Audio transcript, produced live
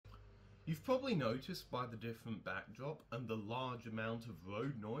You've probably noticed by the different backdrop and the large amount of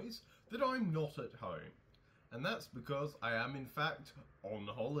road noise that I'm not at home. And that's because I am in fact on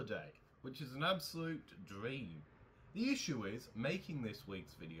holiday, which is an absolute dream. The issue is, making this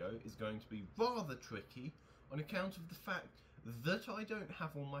week's video is going to be rather tricky on account of the fact that I don't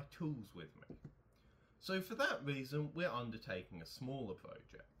have all my tools with me. So for that reason, we're undertaking a smaller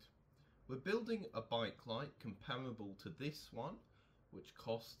project. We're building a bike light comparable to this one, which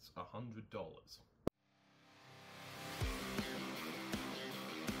costs $100.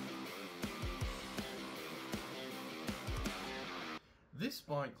 This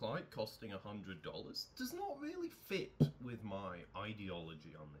bike light costing $100 does not really fit with my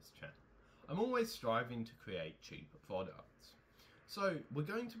ideology on this channel. I'm always striving to create cheaper products. So we're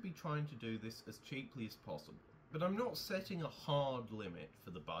going to be trying to do this as cheaply as possible, but I'm not setting a hard limit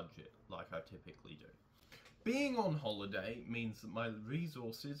for the budget like I typically do. Being on holiday means that my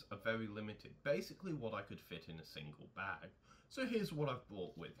resources are very limited, basically what I could fit in a single bag. So here's what I've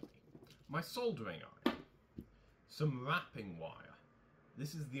brought with me. My soldering iron, some wrapping wire.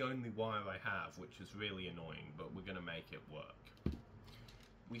 This is the only wire I have, which is really annoying, but we're going to make it work.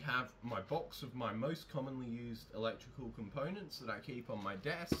 We have my box of my most commonly used electrical components that I keep on my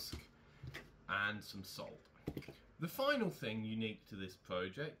desk, and some solder. The final thing unique to this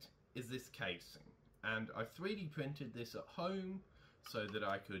project is this casing. And I 3D printed this at home so that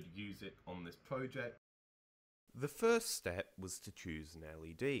I could use it on this project. The first step was to choose an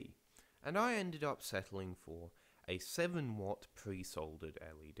LED, and I ended up settling for a 7-watt pre-soldered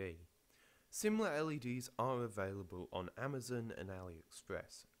LED. Similar LEDs are available on Amazon and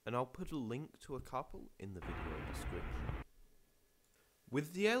AliExpress, and I'll put a link to a couple in the video description.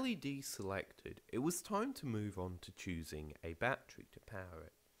 With the LED selected, it was time to move on to choosing a battery to power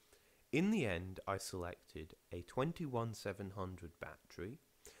it. In the end, I selected a 21700 battery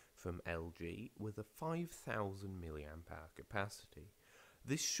from LG with a 5000 mAh capacity.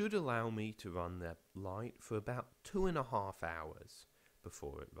 This should allow me to run the light for about 2.5 hours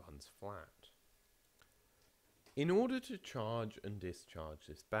before it runs flat. In order to charge and discharge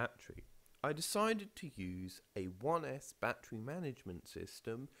this battery, I decided to use a 1S battery management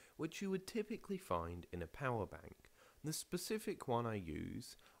system, which you would typically find in a power bank. The specific one I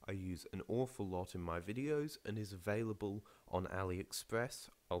use an awful lot in my videos and is available on AliExpress.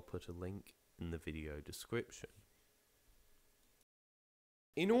 I'll put a link in the video description.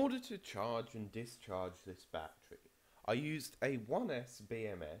 In order to charge and discharge this battery, I used a 1S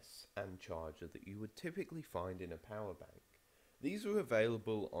BMS and charger that you would typically find in a power bank. These are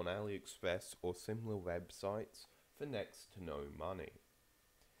available on AliExpress or similar websites for next to no money.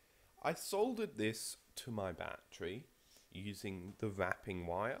 I soldered this to my battery using the wrapping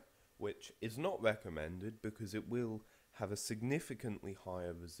wire, which is not recommended because it will have a significantly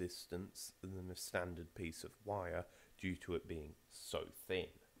higher resistance than a standard piece of wire due to it being so thin.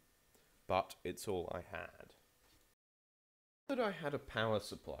 But it's all I had. Now that I had a power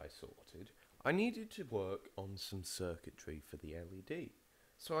supply sorted, I needed to work on some circuitry for the LED.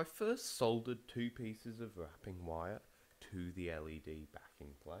 So I first soldered 2 pieces of wrapping wire to the LED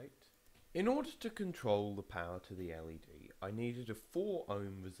backing plate. In order to control the power to the LED, I needed a 4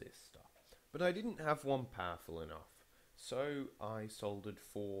 ohm resistor, but I didn't have one powerful enough, so I soldered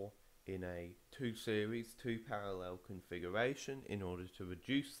 4 in a 2 series, 2 parallel configuration in order to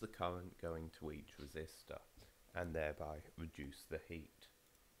reduce the current going to each resistor, and thereby reduce the heat.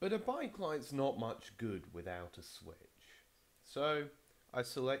 But a bike light's not much good without a switch, so I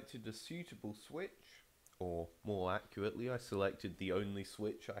selected a suitable switch, or more accurately, I selected the only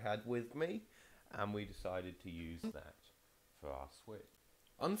switch I had with me, and we decided to use that for our switch.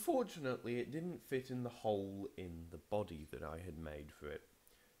 Unfortunately, it didn't fit in the hole in the body that I had made for it,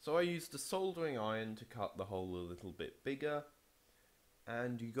 so I used a soldering iron to cut the hole a little bit bigger,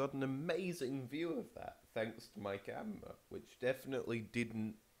 and you got an amazing view of that thanks to my camera, which definitely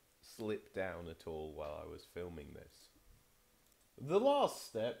didn't slip down at all while I was filming this. The last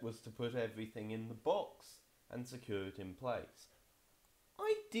step was to put everything in the box and secure it in place.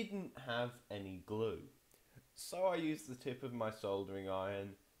 I didn't have any glue, so I used the tip of my soldering iron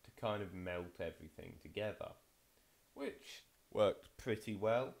to kind of melt everything together, which worked pretty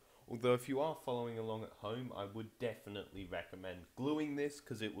well. Although if you are following along at home, I would definitely recommend gluing this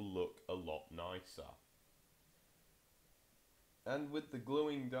because it will look a lot nicer. And with the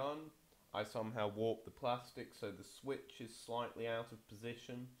gluing done, I somehow warped the plastic so the switch is slightly out of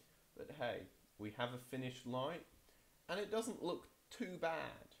position, but hey, we have a finished light, and it doesn't look too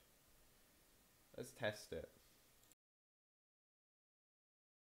bad. Let's test it.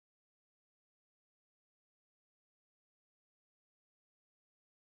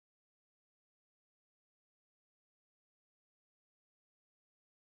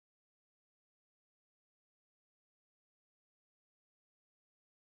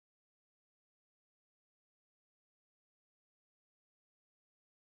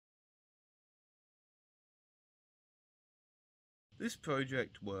 This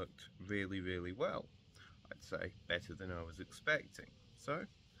project worked really well. I'd say better than I was expecting. So,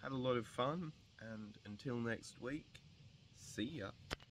 had a lot of fun, and until next week, see ya.